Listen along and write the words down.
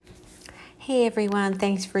Hey everyone,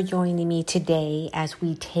 thanks for joining me today as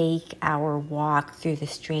we take our walk through the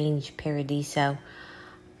strange paradiso.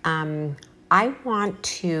 I want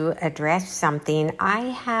to address something. I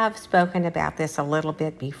have spoken about this a little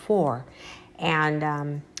bit before, and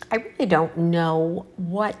I really don't know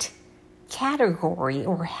what category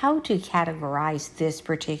or how to categorize this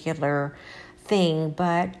particular thing,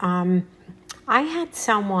 but I had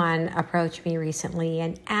someone approach me recently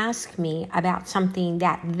and ask me about something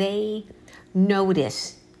that they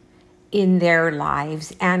notice in their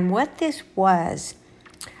lives. And what this was,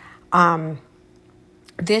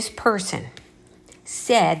 this person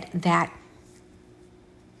said that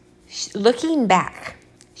looking back,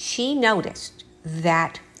 she noticed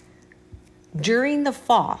that during the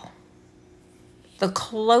fall, the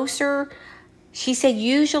closer, she said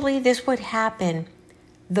usually this would happen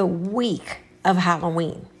the week of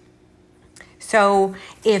Halloween. So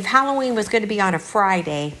if Halloween was going to be on a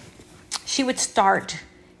Friday, she would start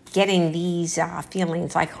getting these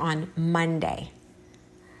feelings like on Monday.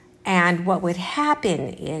 And what would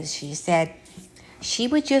happen is, she said, she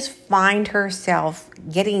would just find herself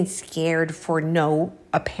getting scared for no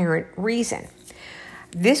apparent reason.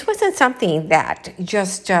 This wasn't something that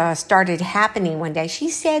just started happening one day. She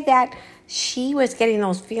said that she was getting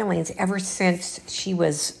those feelings ever since she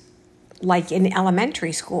was like in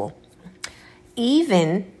elementary school.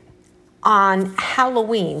 Even on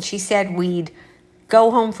Halloween, she said we'd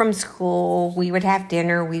go home from school, we would have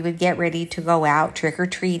dinner, we would get ready to go out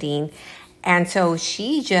trick-or-treating. And so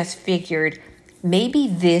she just figured maybe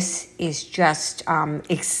this is just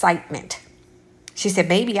excitement. She said,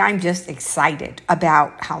 maybe I'm just excited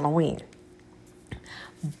about Halloween.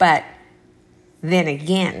 But then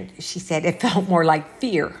again, she said it felt more like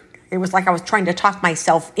fear. It was like I was trying to talk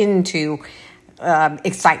myself into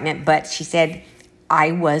excitement, but she said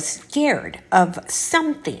I was scared of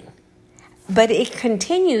something. But it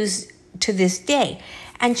continues to this day.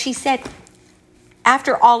 And she said,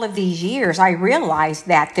 after all of these years, I realized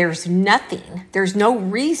that there's no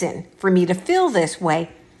reason for me to feel this way,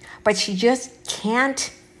 but she just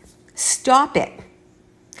can't stop it.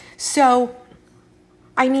 So,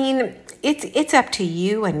 I mean, it's up to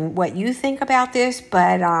you and what you think about this,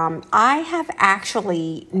 but I have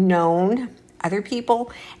actually known other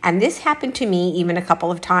people, and this happened to me even a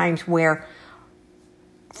couple of times, where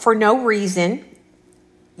for no reason,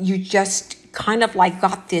 you just kind of like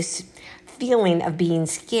got this feeling of being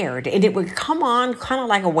scared, and it would come on kind of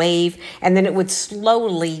like a wave, and then it would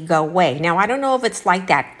slowly go away. Now, I don't know if it's like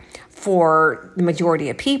that for the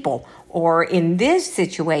majority of people, or in this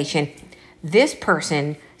situation, this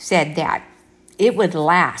person said that it would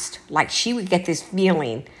last, like she would get this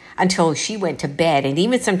feeling until she went to bed. And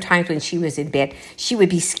even sometimes when she was in bed, she would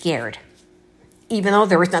be scared, even though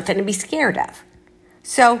there was nothing to be scared of.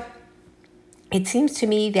 So it seems to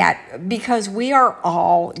me that because we are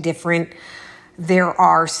all different, there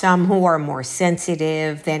are some who are more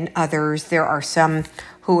sensitive than others. There are some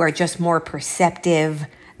who are just more perceptive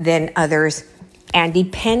than others. And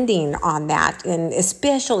depending on that, and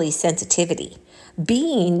especially sensitivity,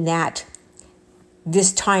 being that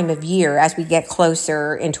this time of year, as we get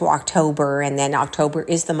closer into October, and then October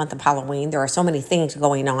is the month of Halloween, there are so many things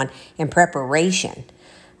going on in preparation.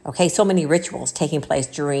 Okay, so many rituals taking place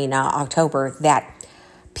during October that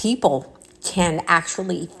people can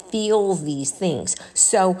actually feel these things.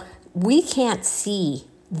 So we can't see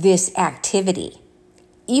this activity,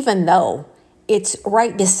 even though it's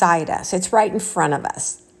right beside us, it's right in front of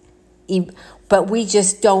us, but we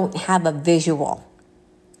just don't have a visual.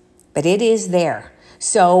 But it is there.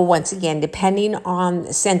 So once again, depending on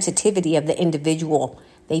the sensitivity of the individual,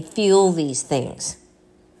 they feel these things.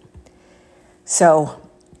 So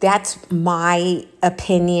that's my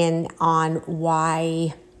opinion on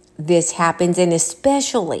why this happens. And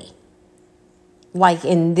especially like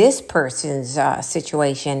in this person's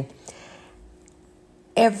situation,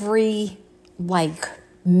 every like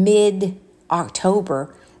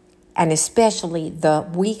mid-October, and especially the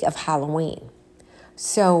week of Halloween.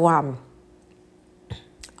 So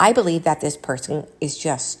I believe that this person is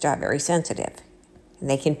just very sensitive. And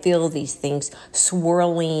they can feel these things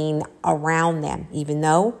swirling around them, even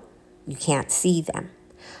though you can't see them.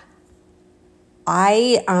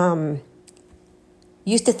 I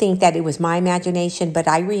used to think that it was my imagination, but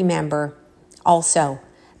I remember also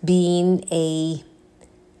being a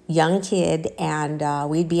young kid, and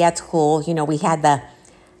we'd be at school. You know, we had the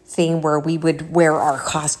thing where we would wear our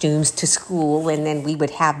costumes to school, and then we would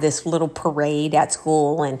have this little parade at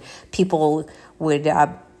school, and people would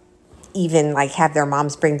even like have their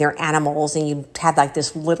moms bring their animals, and you had like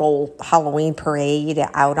this little Halloween parade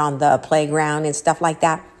out on the playground and stuff like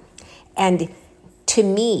that. And to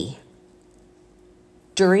me,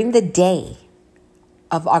 during the day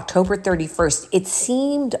of October 31st, it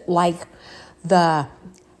seemed like the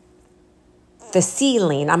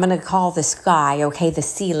ceiling, I'm going to call the sky, okay, the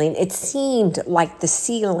ceiling. It seemed like the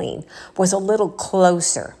ceiling was a little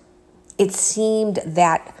closer. It seemed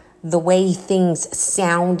that the way things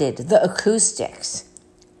sounded, the acoustics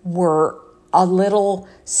were a little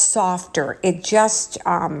softer. It just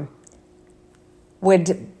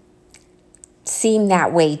would seem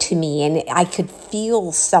that way to me, and I could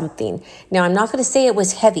feel something. Now, I'm not going to say it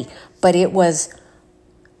was heavy, but it was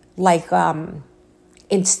like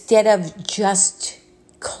instead of just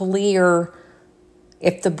clear,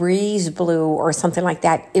 if the breeze blew or something like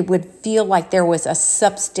that, it would feel like there was a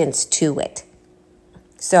substance to it.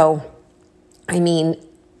 So, I mean,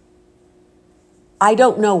 I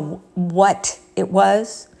don't know what it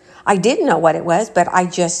was. I didn't know what it was, but I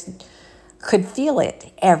just could feel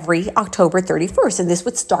it every October 31st, and this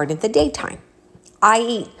would start in the daytime.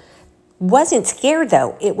 I wasn't scared,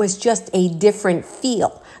 though. It was just a different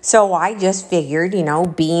feel. So I just figured,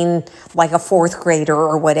 being like a fourth grader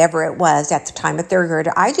or whatever it was at the time, a third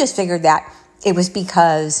grader, I just figured that it was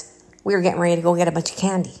because we were getting ready to go get a bunch of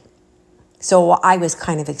candy. So I was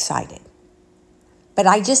kind of excited. But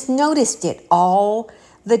I just noticed it all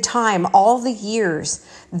the time, all the years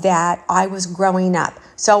that I was growing up.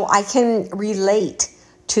 So I can relate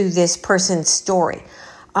to this person's story.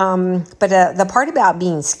 But the part about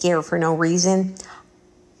being scared for no reason,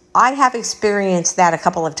 I have experienced that a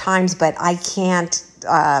couple of times, but I can't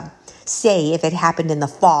say if it happened in the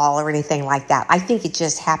fall or anything like that. I think it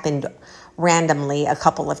just happened randomly a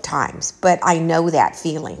couple of times. But I know that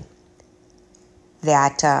feeling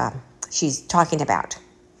that she's talking about,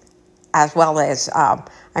 as well as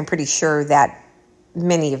I'm pretty sure that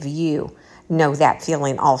many of you know that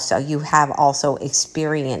feeling also. You have also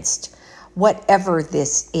experienced whatever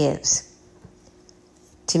this is.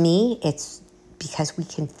 To me, it's because we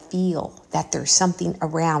can feel that there's something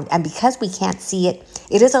around. And because we can't see it,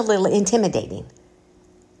 it is a little intimidating.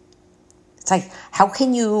 It's like, how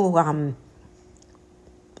can you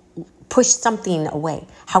push something away?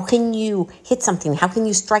 How can you hit something? How can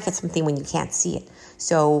you strike at something when you can't see it?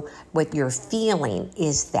 So what you're feeling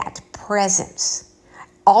is that presence.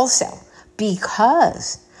 Also,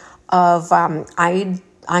 because of,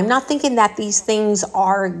 I'm not thinking that these things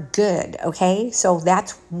are good, okay? So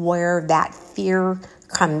that's where that fear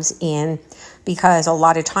comes in, because a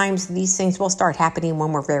lot of times these things will start happening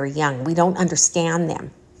when we're very young. We don't understand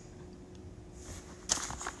them.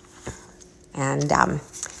 And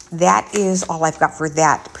that is all I've got for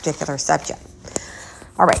that particular subject.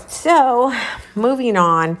 All right, so moving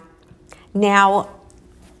on. Now,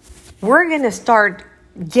 we're going to start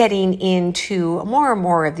getting into more and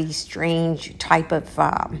more of these strange type of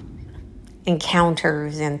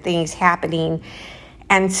encounters and things happening.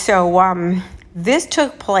 And so this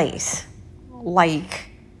took place like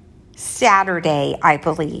Saturday, I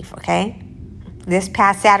believe, okay? This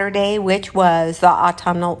past Saturday, which was the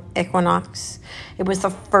autumnal equinox. It was the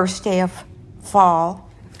first day of fall,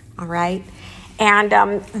 all right?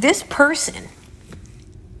 And this person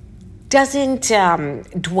doesn't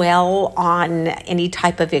dwell on any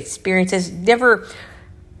type of experiences, never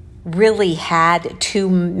really had too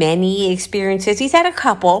many experiences. He's had a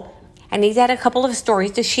couple, and he's had a couple of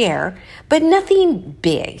stories to share, but nothing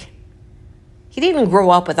big. He didn't grow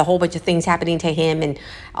up with a whole bunch of things happening to him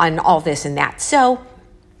and all this and that. So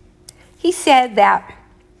he said that,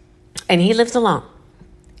 and he lives alone.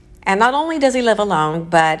 And not only does he live alone,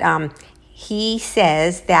 but he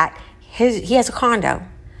says that he has a condo.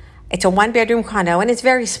 It's a one-bedroom condo, and it's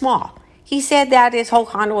very small. He said that his whole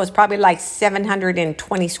condo was probably like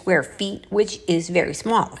 720 square feet, which is very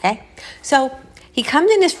small, okay? So he comes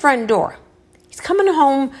in his front door. He's coming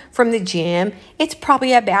home from the gym. It's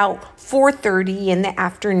probably about 4:30 in the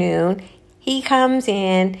afternoon. He comes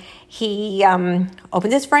in. He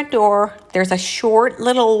opens his front door. There's a short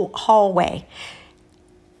little hallway.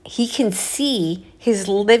 He can see his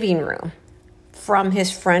living room from his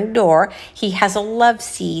front door. He has a love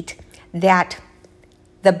seat that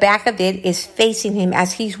the back of it is facing him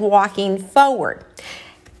as he's walking forward.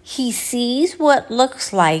 He sees what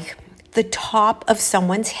looks like the top of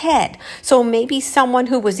someone's head. So maybe someone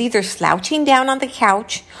who was either slouching down on the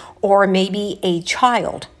couch or maybe a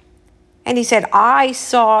child. And he said, I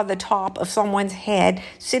saw the top of someone's head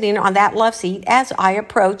sitting on that love seat as I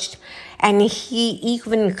approached, and he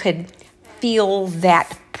even could feel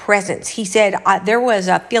that presence. He said there was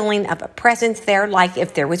a feeling of a presence there, like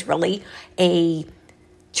if there was really a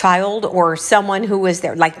child or someone who was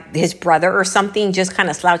there, like his brother or something, just kind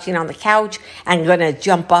of slouching on the couch and going to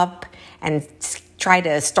jump up and try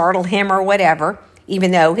to startle him or whatever,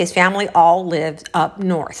 even though his family all lives up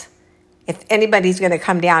north. If anybody's going to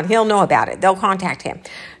come down, he'll know about it. They'll contact him.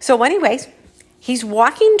 So anyways, he's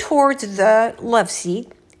walking towards the love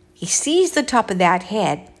seat. He sees the top of that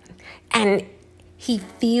head, and he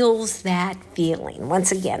feels that feeling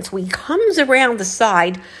once again. So he comes around the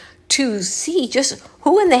side to see just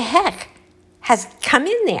who in the heck has come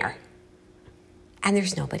in there. And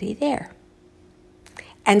there's nobody there.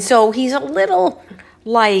 And so he's a little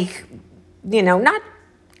like, not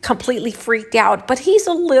completely freaked out, but he's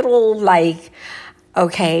a little like,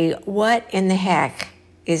 okay, what in the heck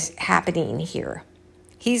is happening here?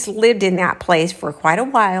 He's lived in that place for quite a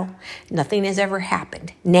while. Nothing has ever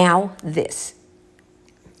happened. Now this.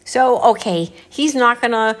 So, okay, he's not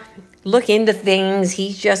going to look into things.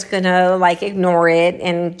 He's just going to ignore it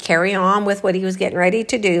and carry on with what he was getting ready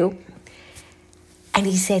to do. And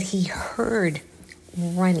he said he heard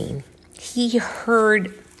running. He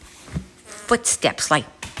heard footsteps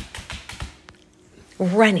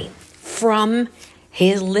running from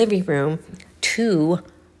his living room to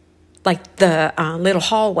the little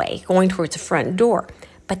hallway going towards the front door.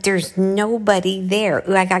 But there's nobody there.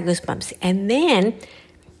 Ooh, I got goosebumps. And then,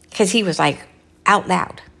 because he was out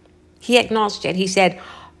loud, he acknowledged it. He said,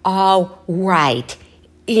 all right,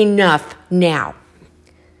 enough now.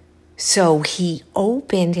 So he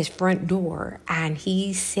opened his front door and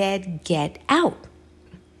he said, get out.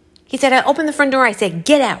 He said, I opened the front door. I said,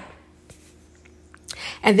 get out.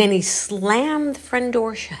 And then he slammed the front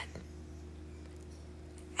door shut.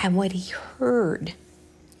 And what he heard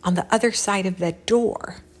on the other side of the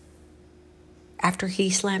door, after he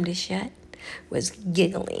slammed it shut, was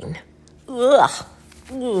giggling. Ugh.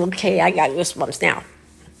 Okay, I got goosebumps now.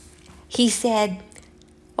 He said,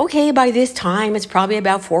 okay, by this time, it's probably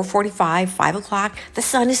about 4:45, 5 o'clock. The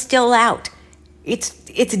sun is still out. It's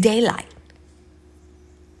daylight.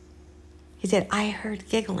 He said, I heard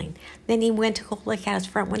giggling. Then he went to go look out his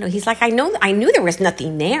front window. He's like, I knew there was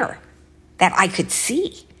nothing there that I could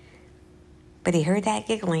see. But he heard that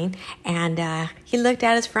giggling, and he looked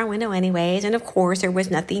out his front window anyways, and of course, there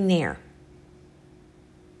was nothing there.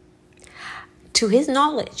 To his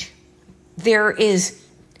knowledge, there is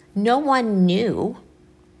no one new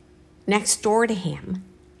next door to him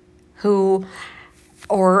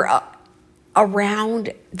or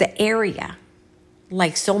around the area,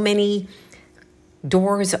 so many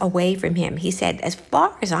doors away from him. He said, as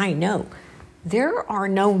far as I know, there are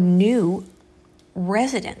no new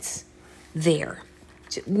residents there,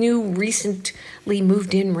 new recently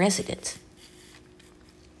moved in residents.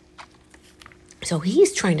 So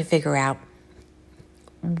he's trying to figure out,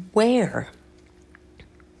 where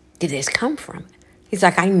did this come from? He's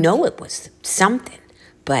like, I know it was something,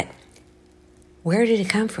 but where did it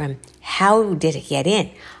come from? How did it get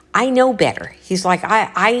in? I know better. He's like,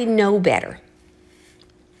 I know better.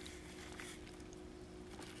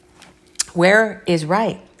 Where is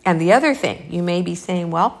right? And the other thing, you may be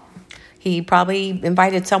saying, well, he probably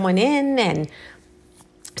invited someone in, and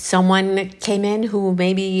someone came in who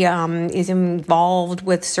maybe is involved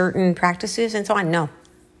with certain practices and so on.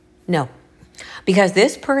 No. Because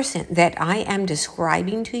this person that I am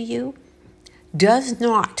describing to you does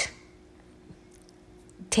not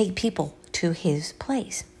take people to his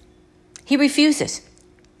place. He refuses.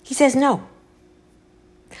 He says no.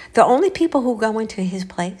 The only people who go into his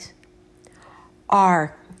place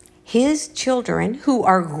are his children who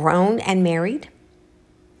are grown and married,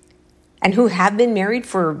 and who have been married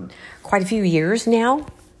for quite a few years now,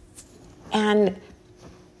 and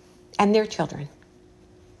their children.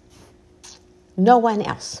 No one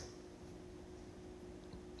else.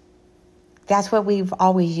 That's what we've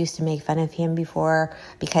always used to make fun of him before,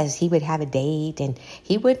 because he would have a date and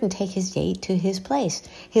he wouldn't take his date to his place.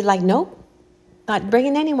 He's like, nope, not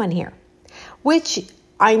bringing anyone here. Which,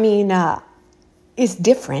 is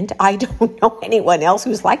different. I don't know anyone else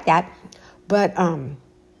who's like that. But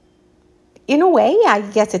in a way, I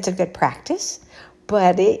guess it's a good practice.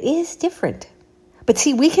 But it is different. But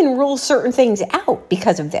see, we can rule certain things out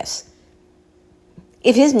because of this.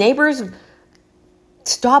 If his neighbors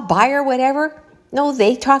stop by or whatever, no,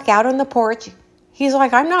 they talk out on the porch. He's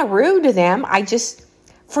like, I'm not rude to them. I just,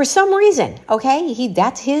 for some reason, okay,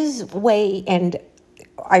 that's his way. And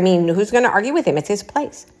who's going to argue with him? It's his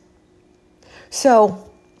place. So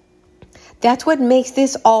that's what makes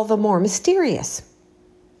this all the more mysterious.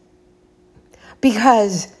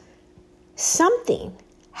 Because something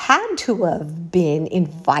had to have been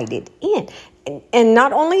invited in. And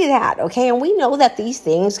not only that, okay, and we know that these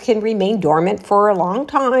things can remain dormant for a long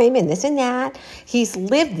time and this and that. He's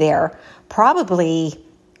probably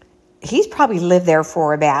lived there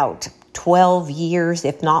for about 12 years,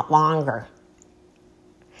 if not longer.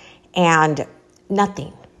 And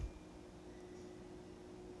nothing.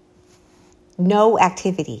 No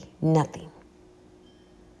activity, nothing.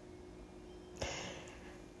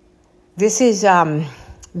 This is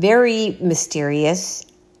very mysterious.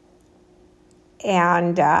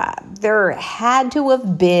 And there had to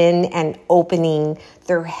have been an opening.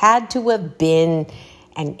 There had to have been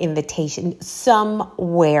an invitation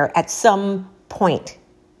somewhere at some point.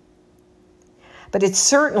 But it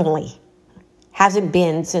certainly hasn't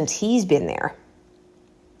been since he's been there.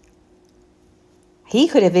 He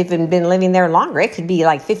could have even been living there longer. It could be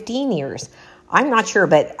like 15 years. I'm not sure,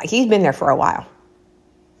 but he's been there for a while.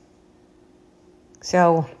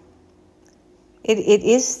 So it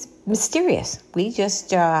is mysterious. We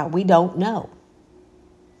just, we don't know.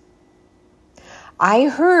 I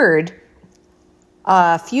heard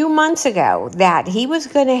a few months ago that he was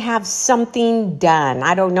going to have something done.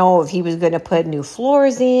 I don't know if he was going to put new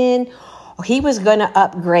floors in or he was going to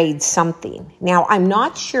upgrade something. Now, I'm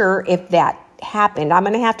not sure if that happened. I'm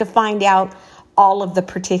going to have to find out all of the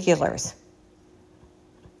particulars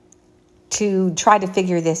to try to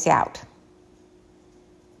figure this out.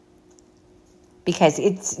 Because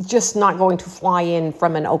it's just not going to fly in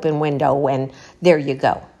from an open window and there you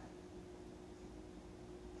go.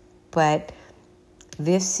 But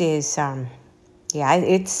this is,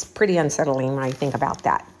 it's pretty unsettling when I think about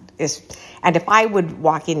that. And if I would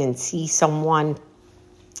walk in and see someone,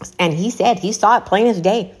 and he said he saw it plain as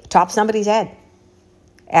day, top somebody's head,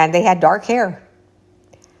 and they had dark hair.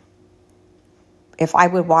 If I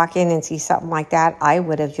would walk in and see something like that, I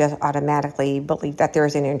would have just automatically believed that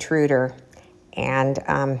there's an intruder and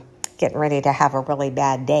getting ready to have a really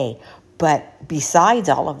bad day. But besides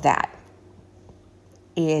all of that,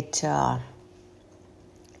 it,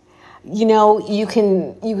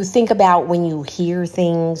 you think about when you hear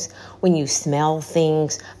things, when you smell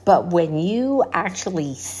things, but when you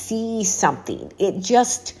actually see something, it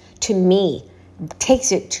just, to me,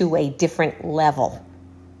 takes it to a different level.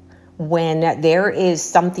 When there is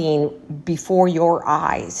something before your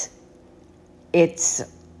eyes, it's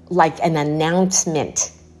like an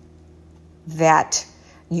announcement that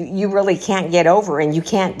you really can't get over and you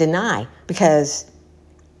can't deny because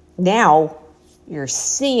now you're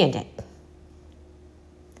seeing it.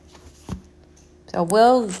 So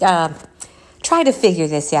we'll try to figure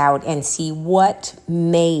this out and see what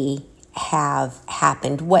may have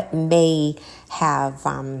happened, what may have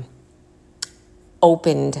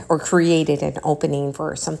opened or created an opening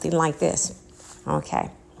for something like this.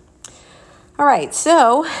 Okay. All right,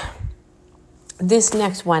 so this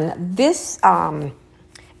next one, this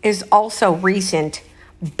is also recent,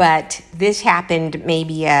 but this happened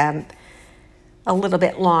maybe a little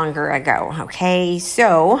bit longer ago, okay?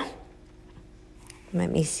 So,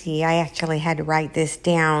 let me see, I actually had to write this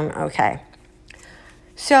down, okay.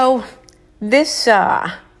 So, this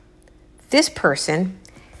person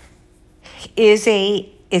is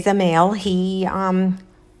a male. He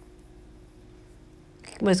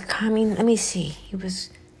was coming, let me see, it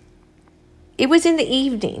was in the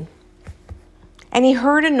evening, and he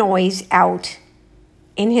heard a noise out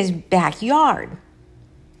in his backyard.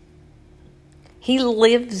 He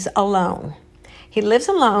lives alone. He lives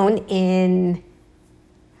alone in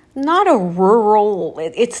not a rural,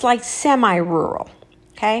 it's like semi-rural,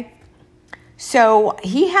 okay? So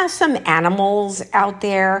he has some animals out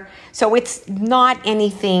there. So it's not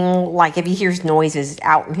anything like if he hears noises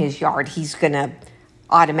out in his yard, he's going to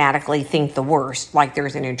automatically think the worst, like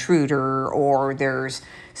there's an intruder or there's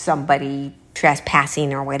somebody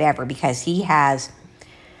trespassing or whatever, because he has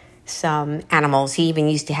some animals. He even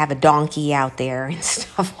used to have a donkey out there and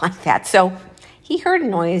stuff like that. So he heard a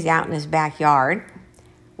noise out in his backyard,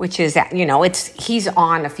 which is, he's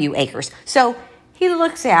on a few acres. So he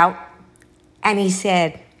looks out and he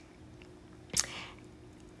said,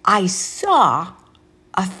 I saw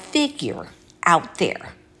a figure out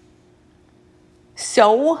there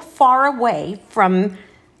so far away from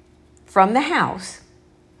the house,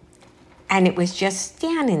 and it was just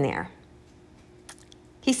standing there.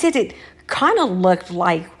 He said it kind of looked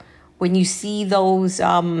like when you see those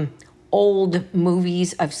old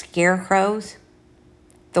movies of scarecrows,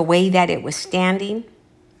 the way that it was standing.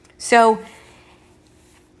 So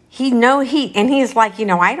he's like,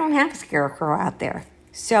 I don't have a scarecrow out there.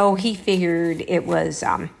 So he figured it was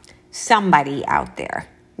somebody out there.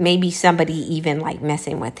 Maybe somebody even like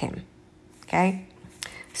messing with him. Okay?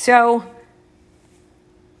 So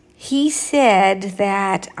he said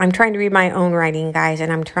that, I'm trying to read my own writing, guys,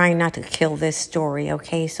 and I'm trying not to kill this story,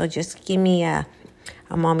 okay? So just give me a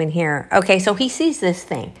moment here. Okay, so he sees this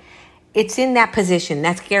thing, it's in that position,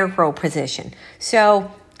 that scarecrow position.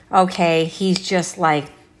 So, okay, he's just like,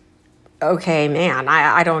 okay, man,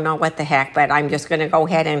 I don't know what the heck, but I'm just going to go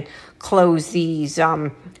ahead and close these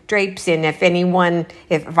drapes. And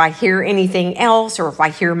if I hear anything else, or if I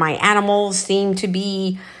hear my animals seem to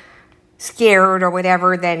be scared or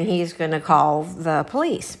whatever, then he's going to call the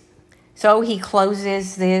police. So he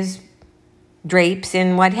closes his drapes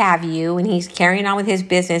and what have you, and he's carrying on with his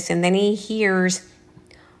business, and then he hears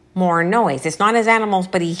more noise. It's not his animals,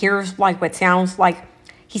 but he hears like what sounds like,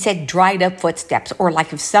 he said, dried up footsteps, or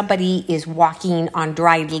like if somebody is walking on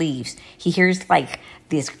dried leaves. He hears like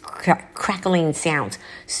these crackling sounds.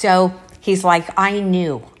 So he's like, I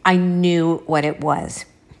knew what it was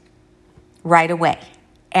right away.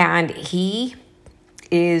 And he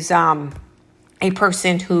is a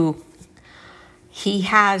person who, he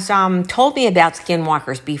has told me about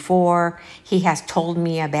skinwalkers before. He has told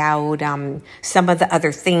me about some of the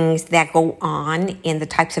other things that go on in the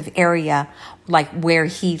types of area like where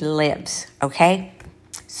he lives, okay?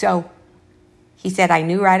 So he said, I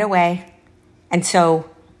knew right away. And so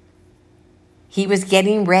he was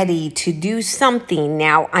getting ready to do something.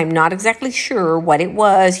 Now, I'm not exactly sure what it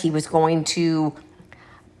was. He was going to,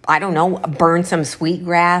 I don't know, burn some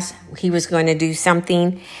sweetgrass. He was going to do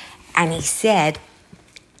something. And he said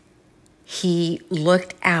he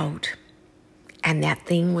looked out and that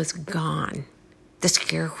thing was gone. The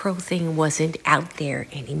scarecrow thing wasn't out there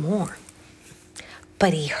anymore.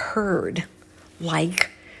 But he heard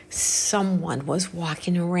like someone was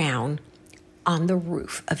walking around on the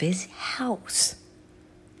roof of his house.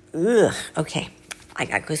 Ugh, okay, I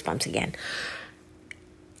got goosebumps again.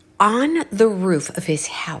 On the roof of his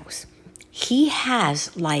house, he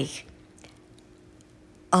has like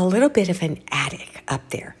a little bit of an attic up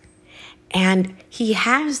there. And he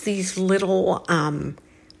has these little,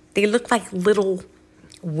 they look like little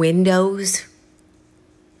windows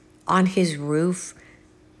on his roof.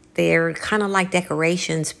 They're kind of like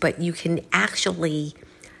decorations, but you can actually,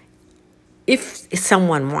 if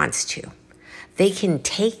someone wants to, they can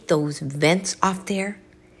take those vents off there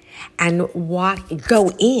and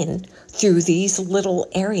go in through these little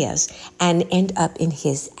areas and end up in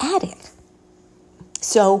his attic.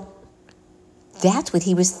 So that's what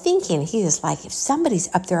he was thinking. He was like, if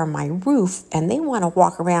somebody's up there on my roof and they want to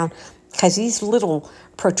walk around, because these little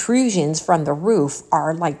protrusions from the roof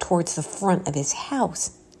are like towards the front of his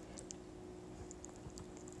house.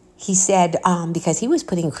 He said, because he was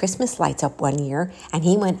putting Christmas lights up one year, and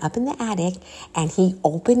he went up in the attic and he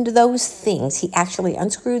opened those things. He actually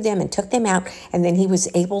unscrewed them and took them out, and then he was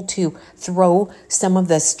able to throw some of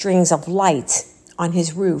the strings of lights on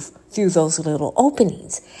his roof through those little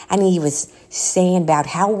openings. And he was saying about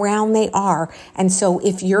how round they are. And so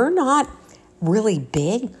if you're not really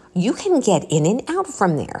big, you can get in and out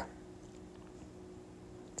from there.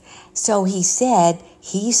 So he said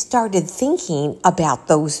he started thinking about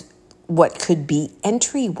those, what could be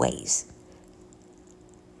entryways.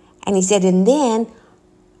 And he said, and then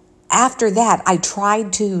after that, I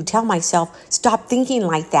tried to tell myself, stop thinking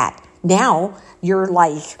like that. Now you're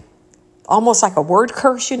like, almost like a word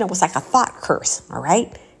curse, it was like a thought curse, all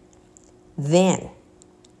right? Then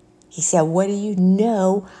he said, what do you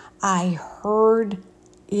know? I heard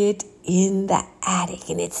it in the attic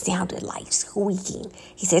and it sounded like squeaking.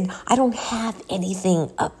 He said, I don't have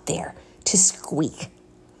anything up there to squeak.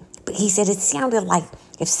 But he said it sounded like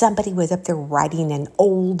if somebody was up there riding an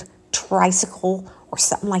old tricycle or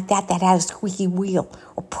something like that that had a squeaky wheel,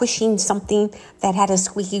 or pushing something that had a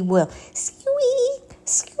squeaky wheel. Squeak,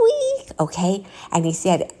 squeak, okay? And he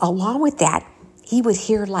said along with that, he would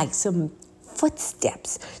hear like some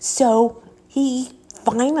footsteps. So he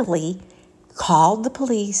finally called the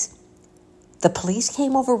police. The police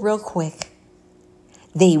came over real quick.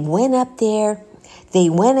 They went up there. They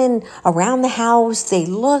went in around the house. They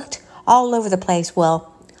looked all over the place.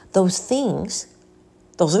 Well, those things,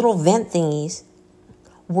 those little vent thingies,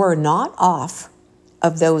 were not off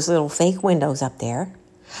of those little fake windows up there.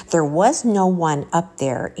 There was no one up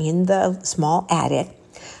there in the small attic.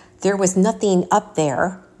 There was nothing up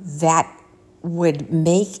there that would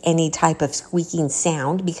make any type of squeaking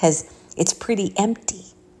sound because it's pretty empty.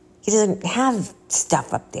 He doesn't have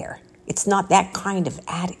stuff up there. It's not that kind of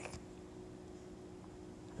attic.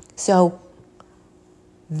 So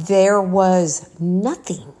there was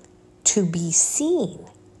nothing to be seen.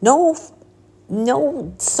 No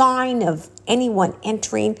sign of anyone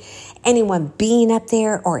entering, anyone being up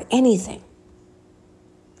there or anything.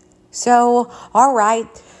 So, all right,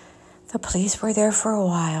 the police were there for a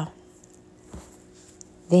while.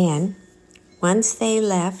 Then, once they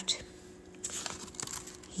left,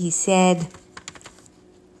 he said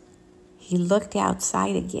he looked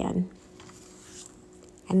outside again,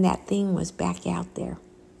 and that thing was back out there.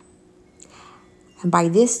 And by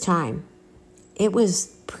this time, it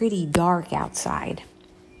was pretty dark outside.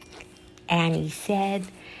 And he said,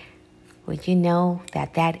 well, you know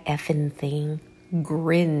that effing thing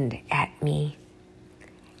grinned at me.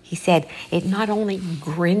 He said it not only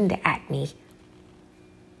grinned at me,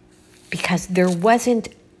 because there wasn't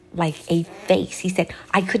like a face. He said,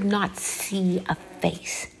 I could not see a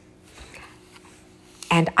face.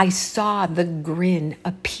 And I saw the grin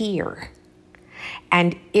appear.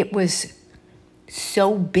 And it was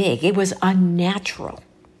so big. It was unnatural.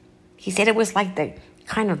 He said it was like the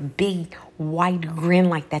kind of big white grin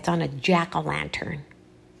like that's on a jack-o'-lantern.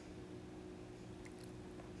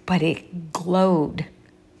 But it glowed.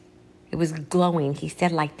 It was glowing, he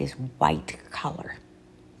said, like this white color.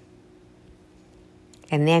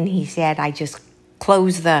 And then he said, I just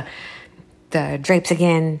closed the drapes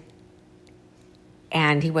again,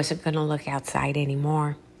 and he wasn't going to look outside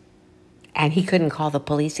anymore. And he couldn't call the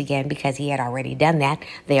police again because he had already done that.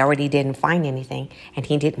 They already didn't find anything. And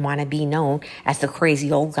he didn't want to be known as the crazy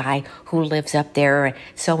old guy who lives up there,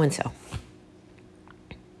 so-and-so.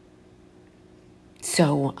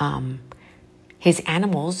 So, his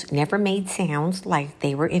animals never made sounds like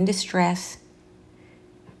they were in distress.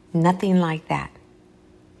 Nothing like that.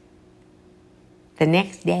 The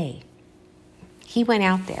next day, he went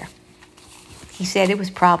out there. He said it was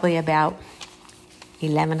probably about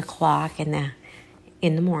 11 o'clock in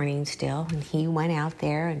the morning still. And he went out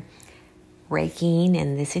there and raking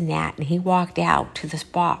and this and that. And he walked out to the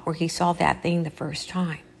spot where he saw that thing the first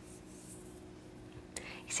time.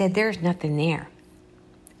 He said there's nothing there.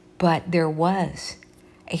 But there was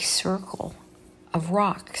a circle of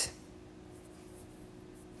rocks.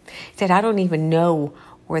 He said, I don't even know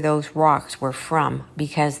where those rocks were from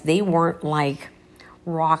because they weren't like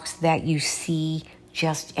rocks that you see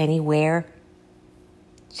just anywhere.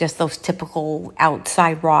 Just those typical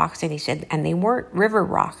outside rocks. And he said, and they weren't river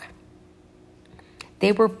rock.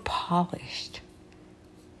 They were polished.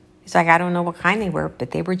 It's like, I don't know what kind they were,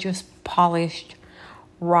 but they were just polished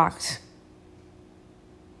rocks.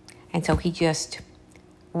 And so he just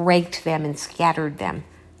raked them and scattered them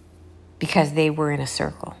because they were in a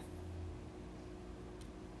circle.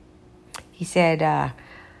 He said,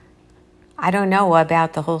 I don't know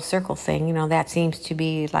about the whole circle thing. You know, that seems to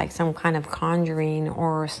be like some kind of conjuring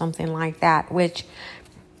or something like that, which,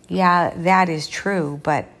 yeah, that is true.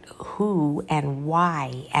 But who and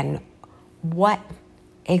why and what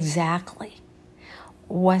exactly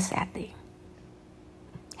was that thing?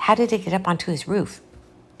 How did it get up onto his roof?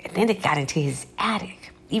 And then it got into his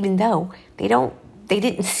attic, even though they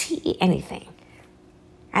didn't see anything.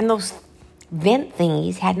 And those vent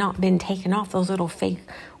thingies had not been taken off, those little fake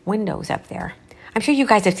windows up there. I'm sure you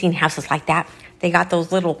guys have seen houses like that. They got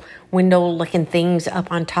those little window-looking things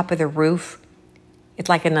up on top of the roof. It's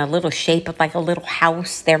like in a little shape of like a little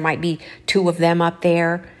house. There might be two of them up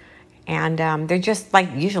there. And they're just like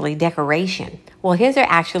usually decoration. Well, his are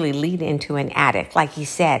actually lead into an attic, like he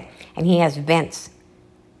said. And he has vents.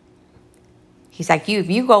 He's like, if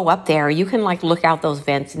you go up there, you can like look out those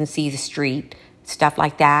vents and see the street, stuff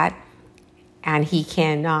like that. And he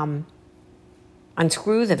can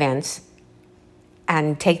unscrew the vents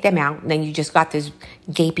and take them out. And then you just got this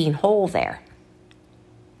gaping hole there.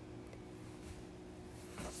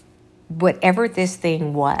 Whatever this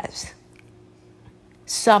thing was,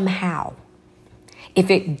 somehow, if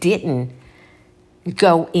it didn't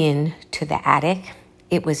go into the attic,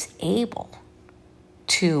 it was able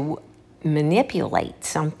to manipulate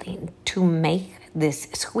something to make this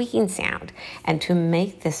squeaking sound and to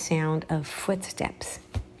make the sound of footsteps.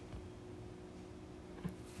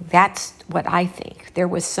 That's what I think. There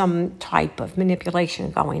was some type of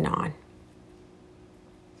manipulation going on.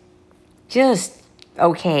 Just,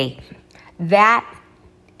 okay, that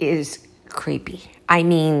is creepy. I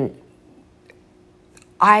mean,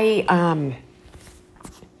 I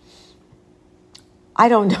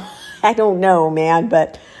don't know. I don't know, man,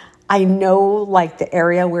 but I know like the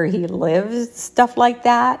area where he lives, stuff like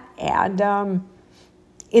that. And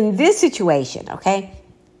in this situation, okay,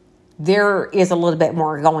 there is a little bit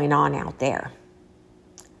more going on out there.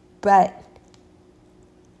 But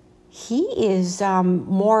he is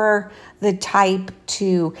more the type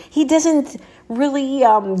to, he doesn't really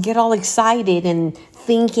get all excited and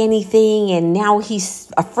think anything, and now he's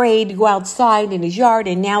afraid to go outside in his yard,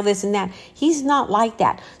 and now this and that. He's not like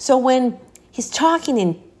that. So when he's talking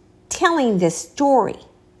and telling this story,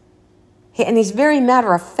 and he's very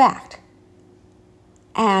matter of fact,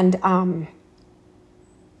 and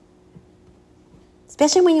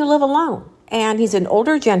especially when you live alone, and he's an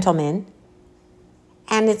older gentleman,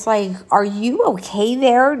 And it's like, are you okay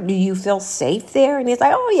there? Do you feel safe there? And he's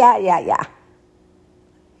like, oh, yeah.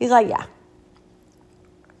 He's like, yeah.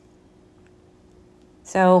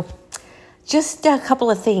 So just a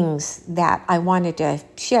couple of things that I wanted to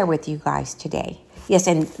share with you guys today. Yes,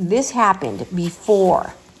 and this happened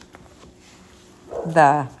before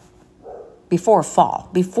fall,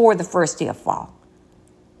 before the first day of fall.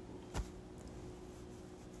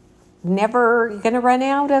 Never going to run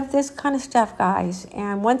out of this kind of stuff, guys.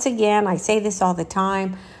 And once again, I say this all the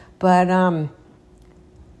time, but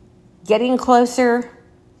getting closer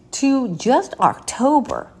to just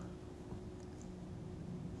October,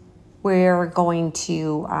 we're going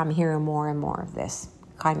to hear more and more of this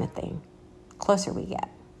kind of thing. Closer we get,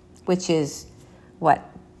 which is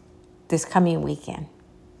this coming weekend.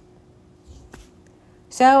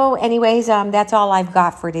 So anyways, that's all I've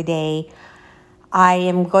got for today. I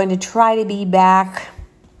am going to try to be back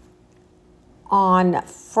on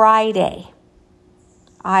Friday.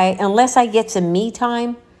 Unless I get some me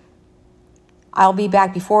time, I'll be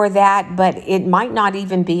back before that, but it might not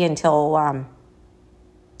even be until,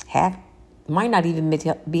 might not even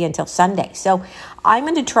be until Sunday. So I'm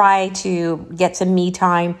going to try to get some me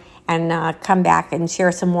time and come back and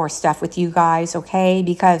share some more stuff with you guys, okay?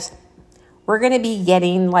 Because we're going to be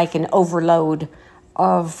getting like an overload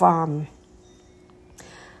of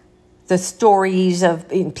the stories of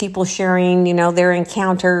people sharing, their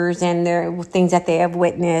encounters and their things that they have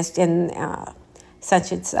witnessed and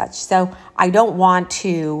such and such. So I don't want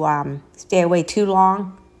to stay away too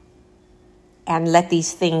long and let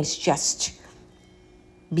these things just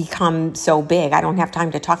become so big. I don't have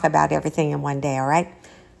time to talk about everything in one day, all right?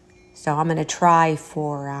 So I'm going to try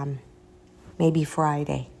for maybe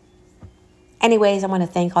Friday. Anyways, I want to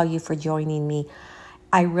thank all you for joining me.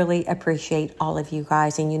 I really appreciate all of you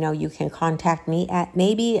guys. And you can contact me at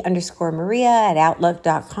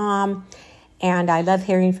maybe_Maria@outlook.com. And I love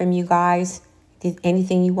hearing from you guys.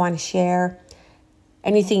 Anything you want to share,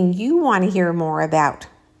 anything you want to hear more about.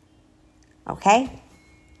 Okay?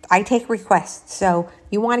 I take requests. So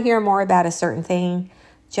you want to hear more about a certain thing,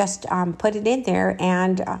 just put it in there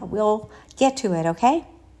and we'll get to it, okay?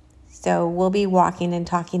 So we'll be walking and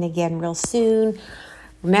talking again real soon.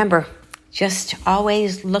 Remember, just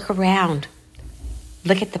always look around.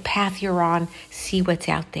 Look at the path you're on. See what's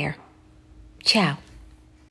out there. Ciao.